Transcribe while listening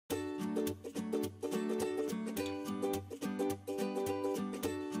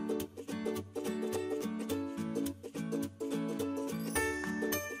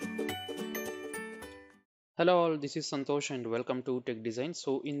Hello all, this is Santosh and welcome to Tech Design.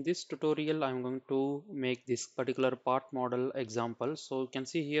 So in this tutorial, I'm going to make this particular part model example. So you can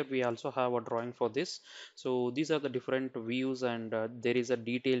see here we also have a drawing for this. So these are the different views and there is a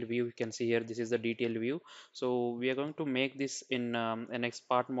detailed view. You can see here, this is the detailed view. So we are going to make this in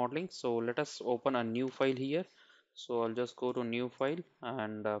NX-Part modeling. So let us open a new file here. So I'll just go to new file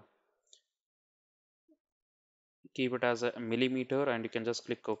and keep it as a millimeter and you can just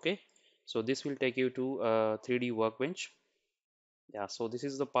click OK. So this will take you to a 3D workbench. Yeah, so this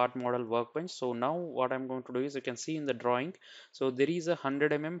is the part model workbench. So now what I'm going to do is you can see in the drawing. So there is a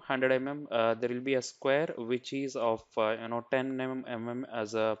 100 mm. There will be a square which is of 10 mm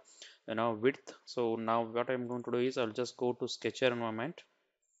as a width. So now what I'm going to do is I'll just go to Sketcher environment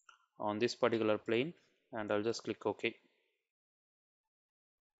on this particular plane and I'll just click OK.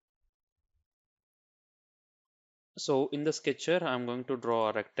 So in the Sketcher, I'm going to draw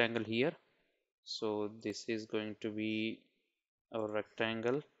a rectangle here. So this is going to be a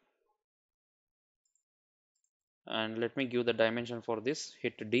rectangle. And let me give the dimension for this.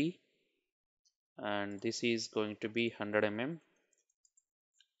 Hit D and this is going to be 100 mm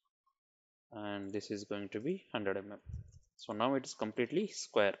and this is going to be 100 mm. So now it is completely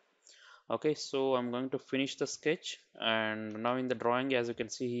square. Okay, so I'm going to finish the sketch and now in the drawing, as you can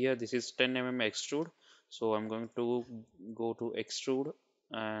see here, this is 10 mm extrude. So I'm going to go to extrude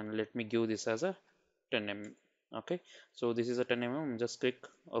and let me give this as a 10 mm. Okay, so this is a 10 mm, just click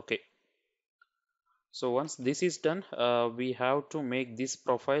OK. So once this is done, we have to make this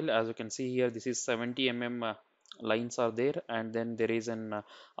profile. As you can see here, this is 70 mm lines are there, and then there is an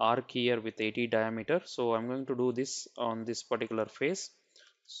arc here with 80 diameter. So I'm going to do this on this particular face.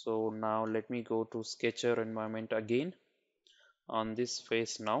 So now let me go to Sketcher environment again on this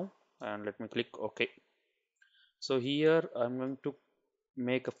face now, and let me click OK. So here I'm going to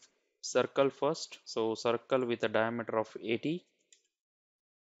make a circle first. So circle with a diameter of 80.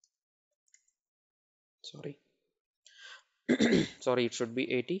 Sorry, sorry, it should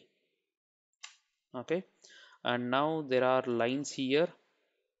be 80. Okay, and now there are lines here.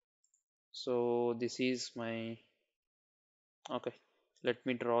 So this is my okay, let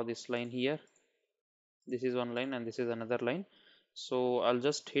me draw this line here. This is one line and this is another line. So I'll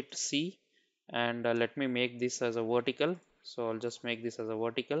just hit C and let me make this as a vertical. So I'll just make this as a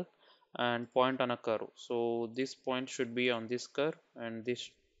vertical and point on a curve. So this point should be on this curve and this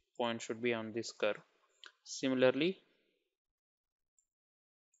point should be on this curve. Similarly,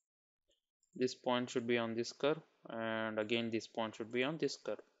 this point should be on this curve and again this point should be on this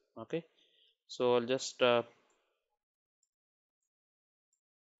curve. Okay, so I'll just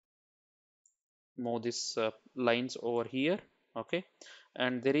move this lines over here. Okay,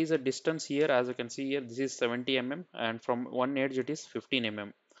 and there is a distance here. As you can see here, this is 70 mm and from one edge it is 15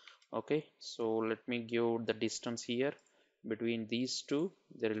 mm. Okay, so let me give the distance here between these two.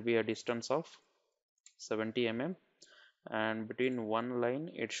 There will be a distance of 70 mm and between one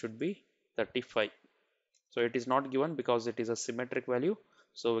line it should be 35. So it is not given because it is a symmetric value,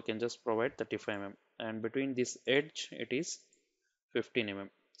 so we can just provide 35 mm, and between this edge it is 15 mm.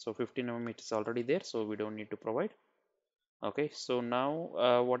 So 15 mm it is already there, so we don't need to provide. Okay, so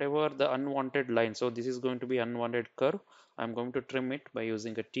now whatever the unwanted line, so this is going to be unwanted curve. I'm going to trim it by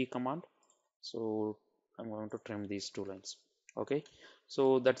using a T command. So I'm going to trim these two lines. Okay,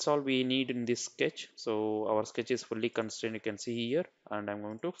 so that's all we need in this sketch. So our sketch is fully constrained, you can see here, and I'm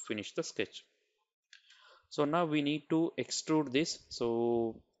going to finish the sketch. So now we need to extrude this.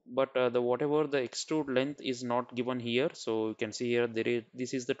 So but the whatever the extrude length is not given here. So you can see here there is,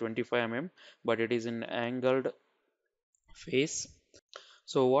 this is the 25 mm, but it is in angled face.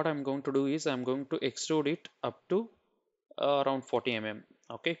 So what I'm going to do is I'm going to extrude it up to around 40 mm.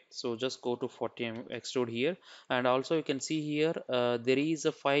 Okay, so just go to 40 mm extrude here, and also you can see here there is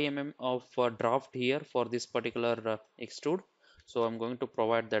a 5 mm of draft here for this particular extrude. So I'm going to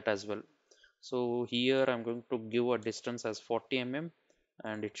provide that as well. So here I'm going to give a distance as 40 mm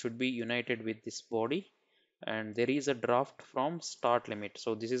and it should be united with this body, and there is a draft from start limit.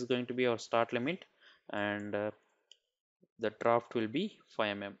 So this is going to be our start limit, and the draft will be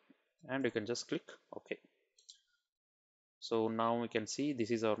 5 mm, and you can just click OK. So now we can see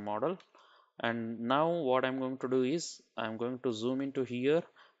this is our model, and now what I'm going to do is I'm going to zoom into here,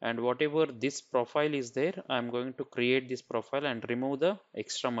 and whatever this profile is there, I'm going to create this profile and remove the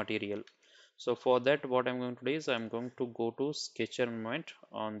extra material. So for that, what I'm going to do is I'm going to go to Sketcher environment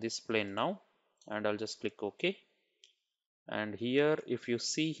on this plane now, and I'll just click OK. And here if you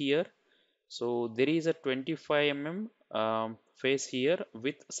see here, so there is a 25 mm face here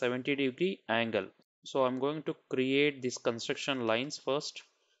with 70-degree angle. So I'm going to create these construction lines first.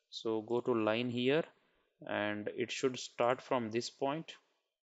 So go to line here and it should start from this point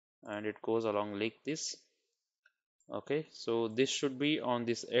and it goes along like this. Okay, so this should be on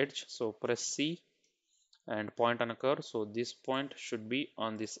this edge, so press C and point on a curve, so this point should be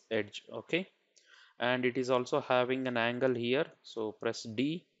on this edge. Okay, and it is also having an angle here, so press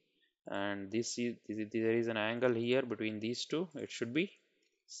D, and there is an angle here between these two, it should be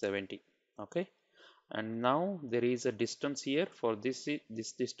 70. Okay, and now there is a distance here for this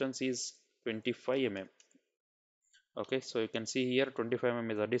distance is 25 mm. Okay, so you can see here 25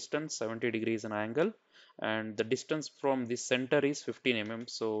 mm is a distance, 70 degrees an angle, and the distance from this center is 15 mm.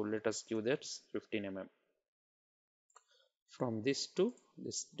 So let us give that 15 mm. From this to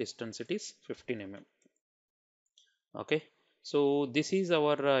this distance it is 15 mm. Okay, so this is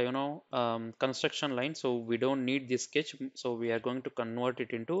our construction line, so we don't need this sketch, so we are going to convert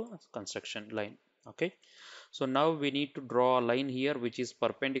it into a construction line. Okay, so now we need to draw a line here which is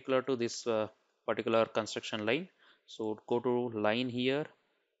perpendicular to this particular construction line. So go to line here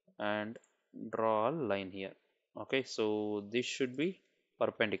and draw a line here. Okay, so this should be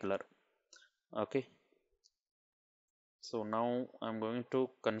perpendicular. Okay, so now I'm going to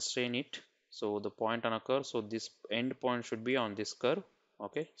constrain it, so the point on a curve, so this end point should be on this curve.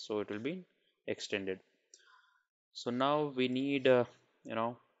 Okay, so it will be extended. So now we need you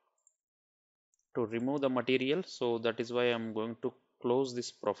know to remove the material, so that is why I'm going to close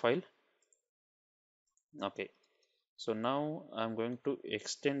this profile. Okay, so now I'm going to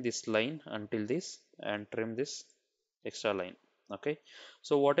extend this line until this and trim this extra line. Okay,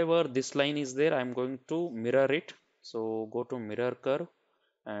 so whatever this line is there, I'm going to mirror it. So go to mirror curve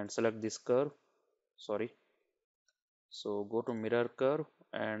and select this curve. Sorry. So go to mirror curve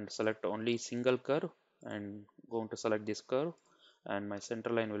and select only single curve and going to select this curve, and my center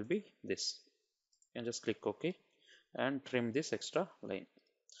line will be this. And just click OK and trim this extra line.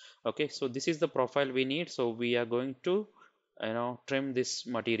 Okay, so this is the profile we need. So we are going to trim this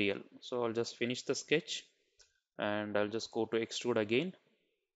material. So I'll just finish the sketch and I'll just go to extrude again,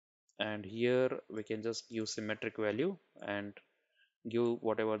 and here we can just give symmetric value and give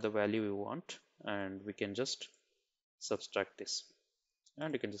whatever the value we want, and we can just subtract this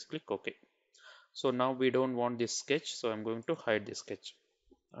and you can just click OK. So now we don't want this sketch, so I'm going to hide this sketch.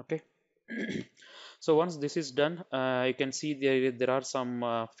 Okay. So once this is done, you can see there are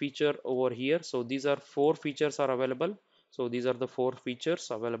some feature over here. So these are 4 features are available. So these are the 4 features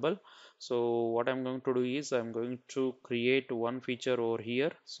available. So what I'm going to do is I'm going to create one feature over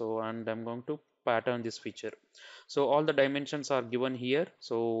here. So and I'm going to pattern this feature. So all the dimensions are given here.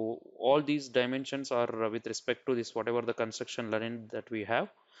 So all these dimensions are with respect to this whatever the construction line that we have.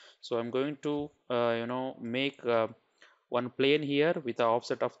 So I'm going to make one plane here with an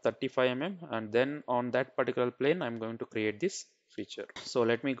offset of 35 mm, and then on that particular plane I'm going to create this feature. So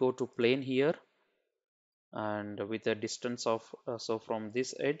let me go to plane here, and with a distance of so from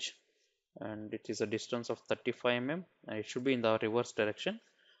this edge, and it is a distance of 35 mm, and it should be in the reverse direction,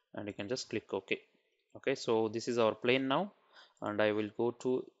 and you can just click OK. Okay, so this is our plane now, and I will go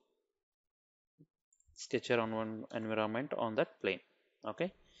to sketcher on one environment on that plane.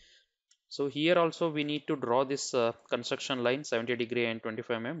 Okay, so here also we need to draw this construction line 70 degree and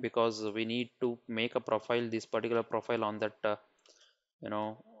 25 mm, because we need to make a profile, this particular profile on that you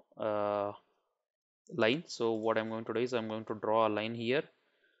know uh, line. So what I'm going to do is I'm going to draw a line here,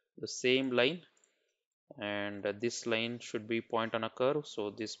 the same line, and this line should be point on a curve,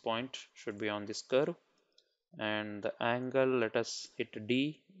 so this point should be on this curve, and the angle, let us hit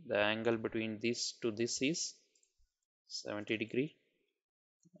D, the angle between this to this is 70 degree,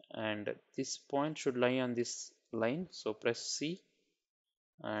 and this point should lie on this line, so press C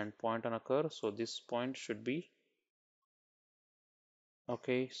and point on a curve, so this point should be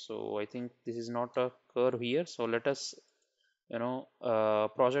okay. So I think this is not a curve here, so let us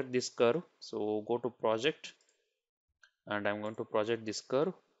project this curve. So go to project, and I'm going to project this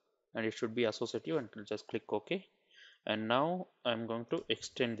curve, and it should be associative, and just click OK. And now I'm going to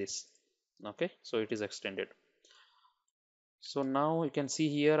extend this. Okay, so it is extended. So now you can see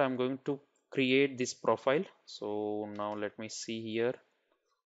here I'm going to create this profile. So now let me see here,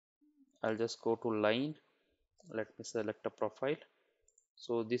 I'll just go to line, let me select a profile.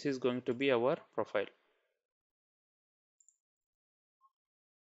 So this is going to be our profile.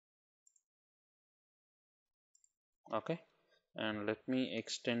 Okay, and let me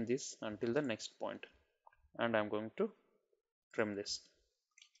extend this until the next point, and I'm going to trim this.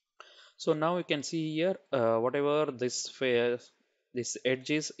 So now you can see here whatever this edge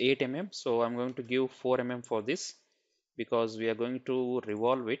is 8 mm, so I'm going to give 4 mm for this because we are going to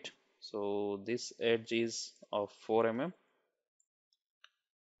revolve it. So this edge is of 4 mm.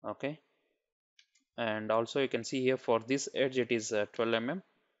 Okay, And also you can see here for this edge it is 12 mm,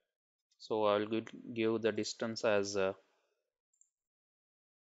 so I will give the distance as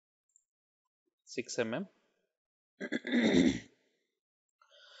 6 mm.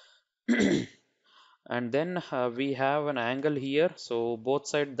 And then we have an angle here, so both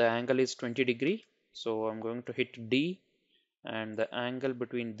side the angle is 20°. So I'm going to hit D, and the angle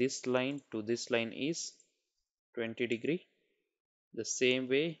between this line to this line is 20°. The same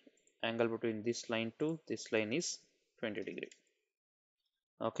way, angle between this line to this line is 20°.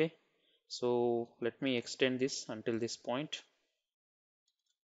 Okay, so let me extend this until this point.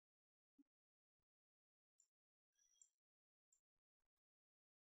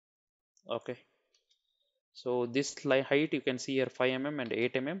 Okay, so this line height you can see here 5 mm and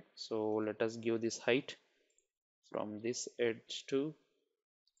 8 mm. So let us give this height from this edge to,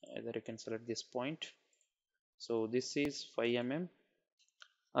 either you can select this point. So this is 5 mm.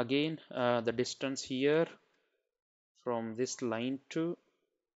 Again, the distance here from this line to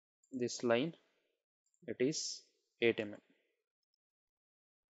this line, it is 8 mm.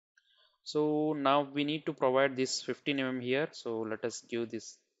 So now we need to provide this 15 mm here. So let us give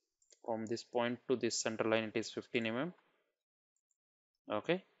this from this point to this center line, it is 15 mm.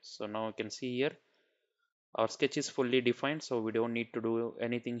 Okay, so now you can see here our sketch is fully defined, so we don't need to do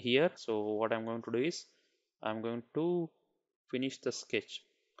anything here. So what I'm going to do is I'm going to finish the sketch.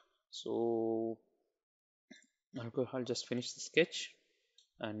 So I'll just finish the sketch,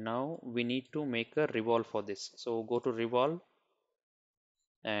 and now we need to make a revolve for this. So go to revolve,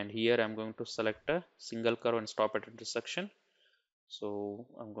 and here I'm going to select a single curve and stop at intersection. So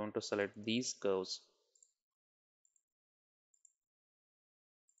I'm going to select these curves.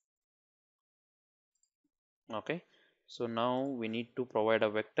 Okay, so now we need to provide a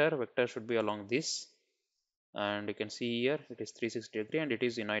vector should be along this, and you can see here it is 360° and it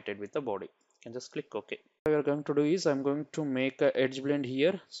is united with the body. You can just click OK. What we are going to do is I'm going to make a edge blend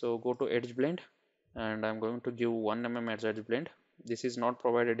here. So go to edge blend, and I'm going to give 1 mm as edge blend. This is not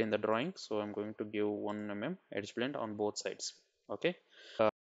provided in the drawing, so I'm going to give 1 mm edge blend on both sides. Okay,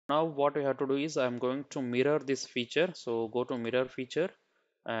 now what we have to do is I'm going to mirror this feature. So go to mirror feature,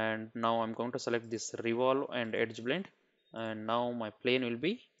 and now I'm going to select this revolve and edge blend, and now my plane will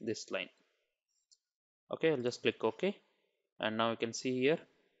be this line. Okay, I'll just click OK, and now you can see here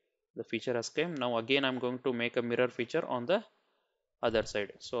the feature has come. Now again I'm going to make a mirror feature on the other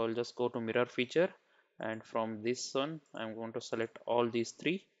side. So I'll just go to mirror feature, and from this one I'm going to select all these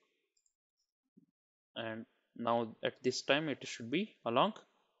three, and now at this time it should be along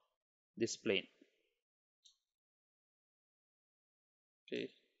this plane. Okay,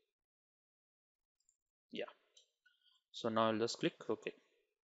 yeah, so now I'll just click OK.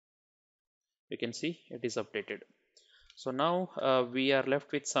 You can see it is updated. So now we are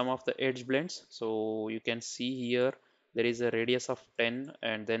left with some of the edge blends. So you can see here there is a radius of 10,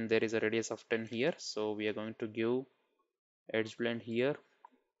 and then there is a radius of 10 here. So we are going to give edge blend here.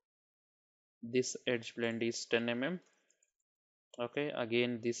 This edge blend is 10 mm. Okay,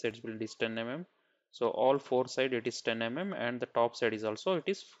 again this edge blend is 10 mm. So all four side it is 10 mm, and the top side is also it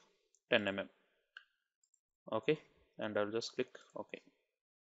is 10 mm. Okay, and I'll just click OK.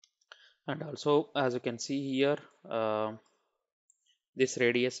 And also as you can see here, this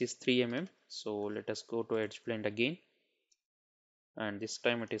radius is 3 mm. So let us go to edge blend again, and this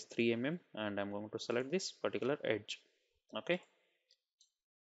time it is 3 mm, and I'm going to select this particular edge. Okay,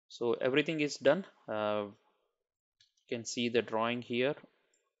 so everything is done. You can see the drawing here.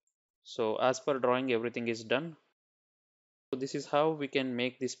 So as per drawing everything is done. So this is how we can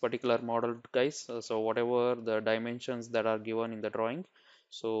make this particular model, guys. So whatever the dimensions that are given in the drawing,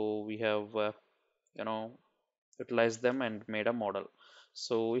 so we have you know utilized them and made a model.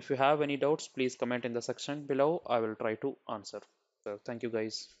 So if you have any doubts, please comment in the section below. I will try to answer. So thank you,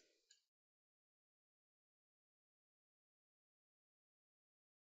 guys.